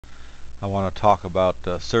I want to talk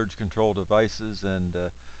about surge control devices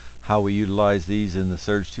and how we utilize these in the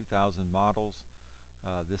Surge 2000 models.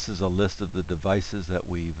 This is a list of the devices that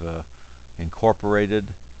we've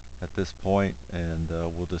incorporated at this point, and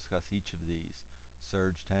we'll discuss each of these: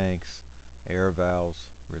 surge tanks, air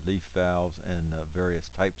valves, relief valves, and various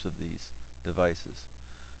types of these devices.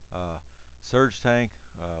 Surge tank,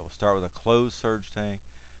 we'll start with a closed surge tank.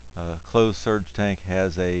 Closed surge tank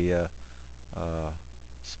has a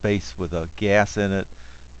space with a gas in it,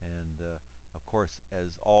 and of course,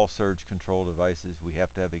 as all surge control devices, we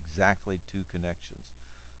have to have exactly two connections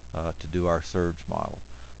to do our surge model.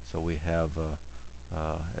 So we have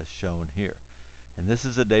as shown here, and this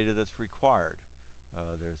is the data that's required.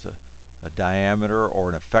 There's a diameter or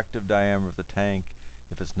an effective diameter of the tank.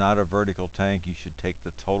 If it's not a vertical tank, you should take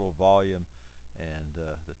the total volume and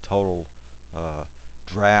the total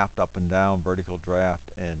draft up and down, vertical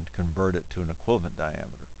draft, and convert it to an equivalent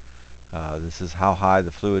diameter. This is how high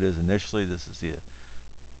the fluid is initially. This is the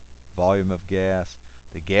volume of gas.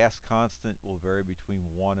 The gas constant will vary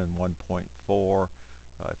between 1 and 1.4.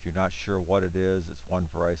 If you're not sure what it is, it's 1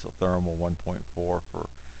 for isothermal, 1.4 for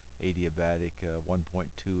adiabatic.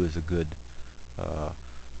 1.2 is a good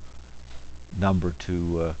number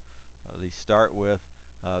to at least start with.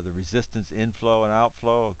 The resistance inflow and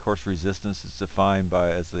outflow, of course, resistance is defined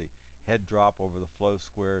as the head drop over the flow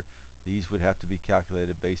squared. These would have to be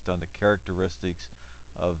calculated based on the characteristics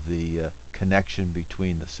of the connection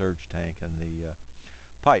between the surge tank and the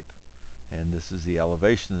pipe. And this is the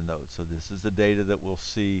elevation node. So this is the data that we'll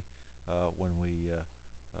see when we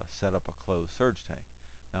set up a closed surge tank.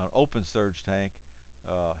 Now, an open surge tank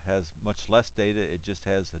has much less data. It just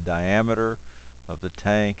has the diameter of the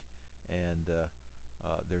tank, and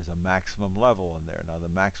there's a maximum level in there. Now, the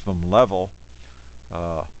maximum level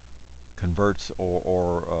converts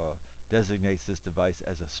or designates this device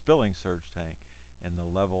as a spilling surge tank, and the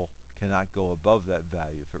level cannot go above that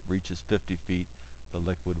value. If it reaches 50 feet, the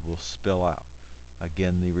liquid will spill out.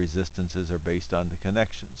 Again, the resistances are based on the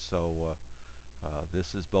connections. So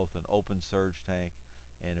this is both an open surge tank,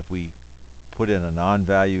 and if we put in a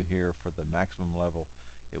non-value here for the maximum level,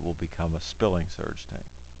 it will become a spilling surge tank.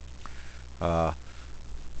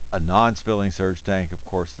 A non-spilling surge tank, of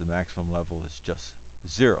course, the maximum level is just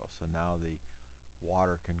 0. So now the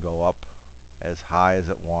water can go up as high as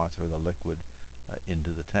it wants, or the liquid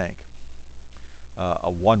into the tank.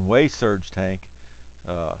 A one-way surge tank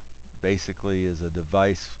basically is a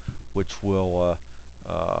device which will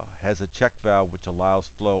has a check valve which allows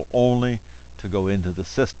flow only to go into the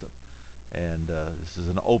system. And this is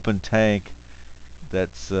an open tank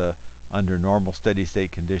that's under normal steady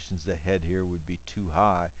state conditions. The head here would be too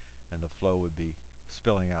high and the flow would be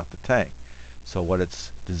spilling out the tank. So what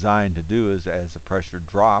it's designed to do is, as the pressure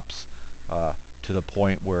drops to the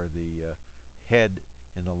point where the head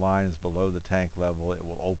in the line is below the tank level, it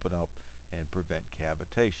will open up and prevent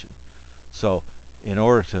cavitation. So in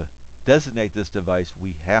order to designate this device,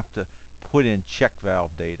 we have to put in check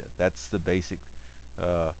valve data. That's the basic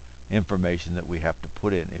information that we have to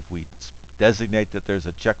put in. If we designate that there's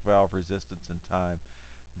a check valve resistance in time,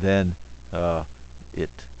 then the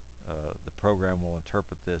program will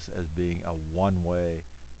interpret this as being a one-way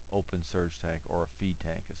open surge tank, or a feed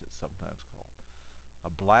tank as it's sometimes called. A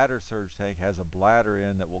bladder surge tank has a bladder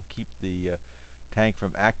in that will keep the tank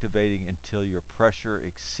from activating until your pressure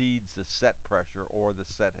exceeds the set pressure or the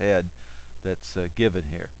set head that's given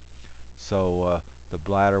here. So the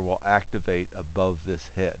bladder will activate above this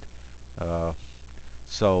head.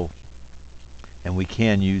 And we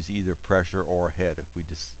can use either pressure or head. If we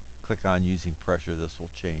just click on using pressure, this will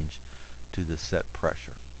change to the set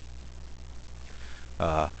pressure.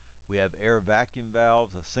 We have air vacuum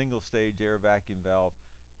valves. A single stage air vacuum valve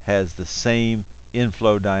has the same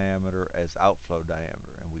inflow diameter as outflow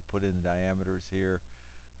diameter, and we put in diameters here.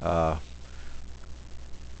 The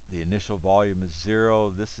initial volume is 0.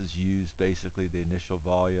 This is used, basically the initial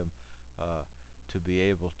volume, to be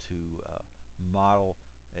able to model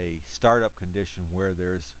a startup condition where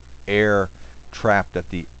there's air trapped at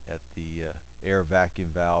the air vacuum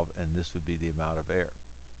valve, and this would be the amount of air.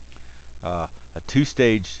 A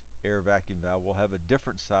two-stage air vacuum valve will have a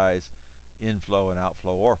different size inflow and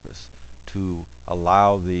outflow orifice to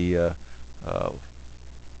allow the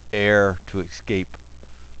air to escape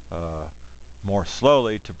more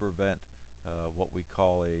slowly, to prevent what we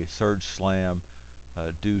call a surge slam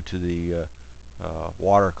due to the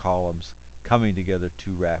water columns coming together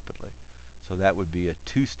too rapidly. So that would be a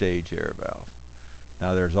two-stage air valve.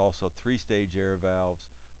 Now there's also three-stage air valves,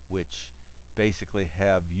 which basically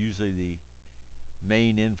have usually the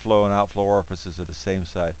main inflow and outflow orifices are the same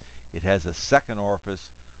size. It has a second orifice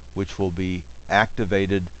which will be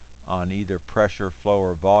activated on either pressure, flow,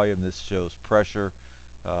 or volume. This shows pressure,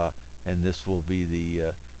 and this will be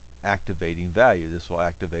the activating value. This will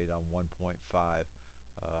activate on 1.5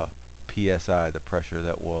 psi, the pressure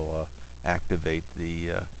that will activate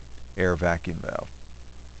the air vacuum valve.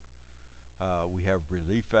 We have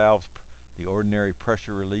relief valves. The ordinary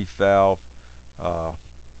pressure relief valve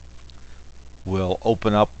will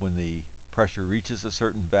open up when the pressure reaches a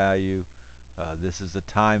certain value. This is the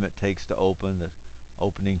time it takes to open, the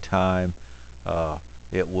opening time.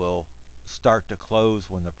 It will start to close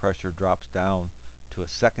when the pressure drops down to a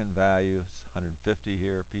second value, it's 150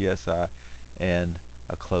 here, psi, and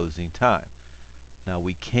a closing time. Now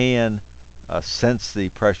we can sense the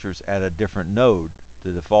pressures at a different node.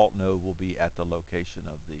 The default node will be at the location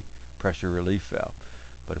of the pressure relief valve.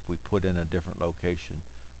 But if we put in a different location,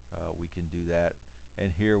 we can do that.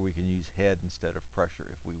 And here we can use head instead of pressure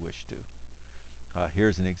if we wish to.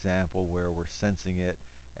 Here's an example where we're sensing it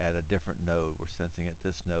at a different node. We're sensing it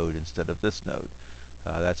this node instead of this node.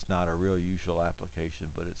 That's not a real usual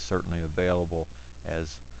application, but it's certainly available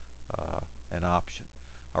as an option.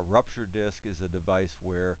 A rupture disc is a device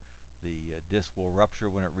where the disc will rupture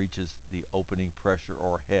when it reaches the opening pressure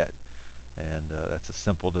or head. And that's a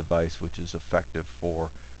simple device which is effective for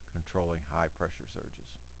controlling high pressure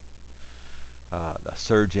surges. The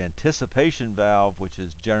surge anticipation valve, which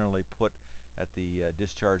is generally put at the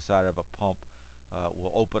discharge side of a pump,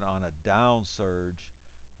 will open on a down surge.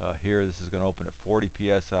 Here this is going to open at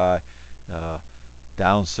 40 psi.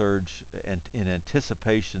 Down surge in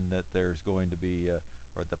anticipation that there's going to be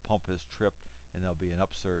or the pump is tripped and there'll be an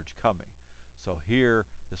upsurge coming. So here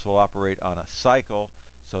this will operate on a cycle,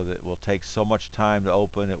 so that it will take so much time to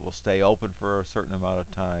open, it will stay open for a certain amount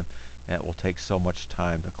of time, and it will take so much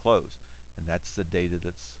time to close. And that's the data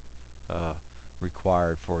that's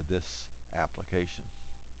required for this application.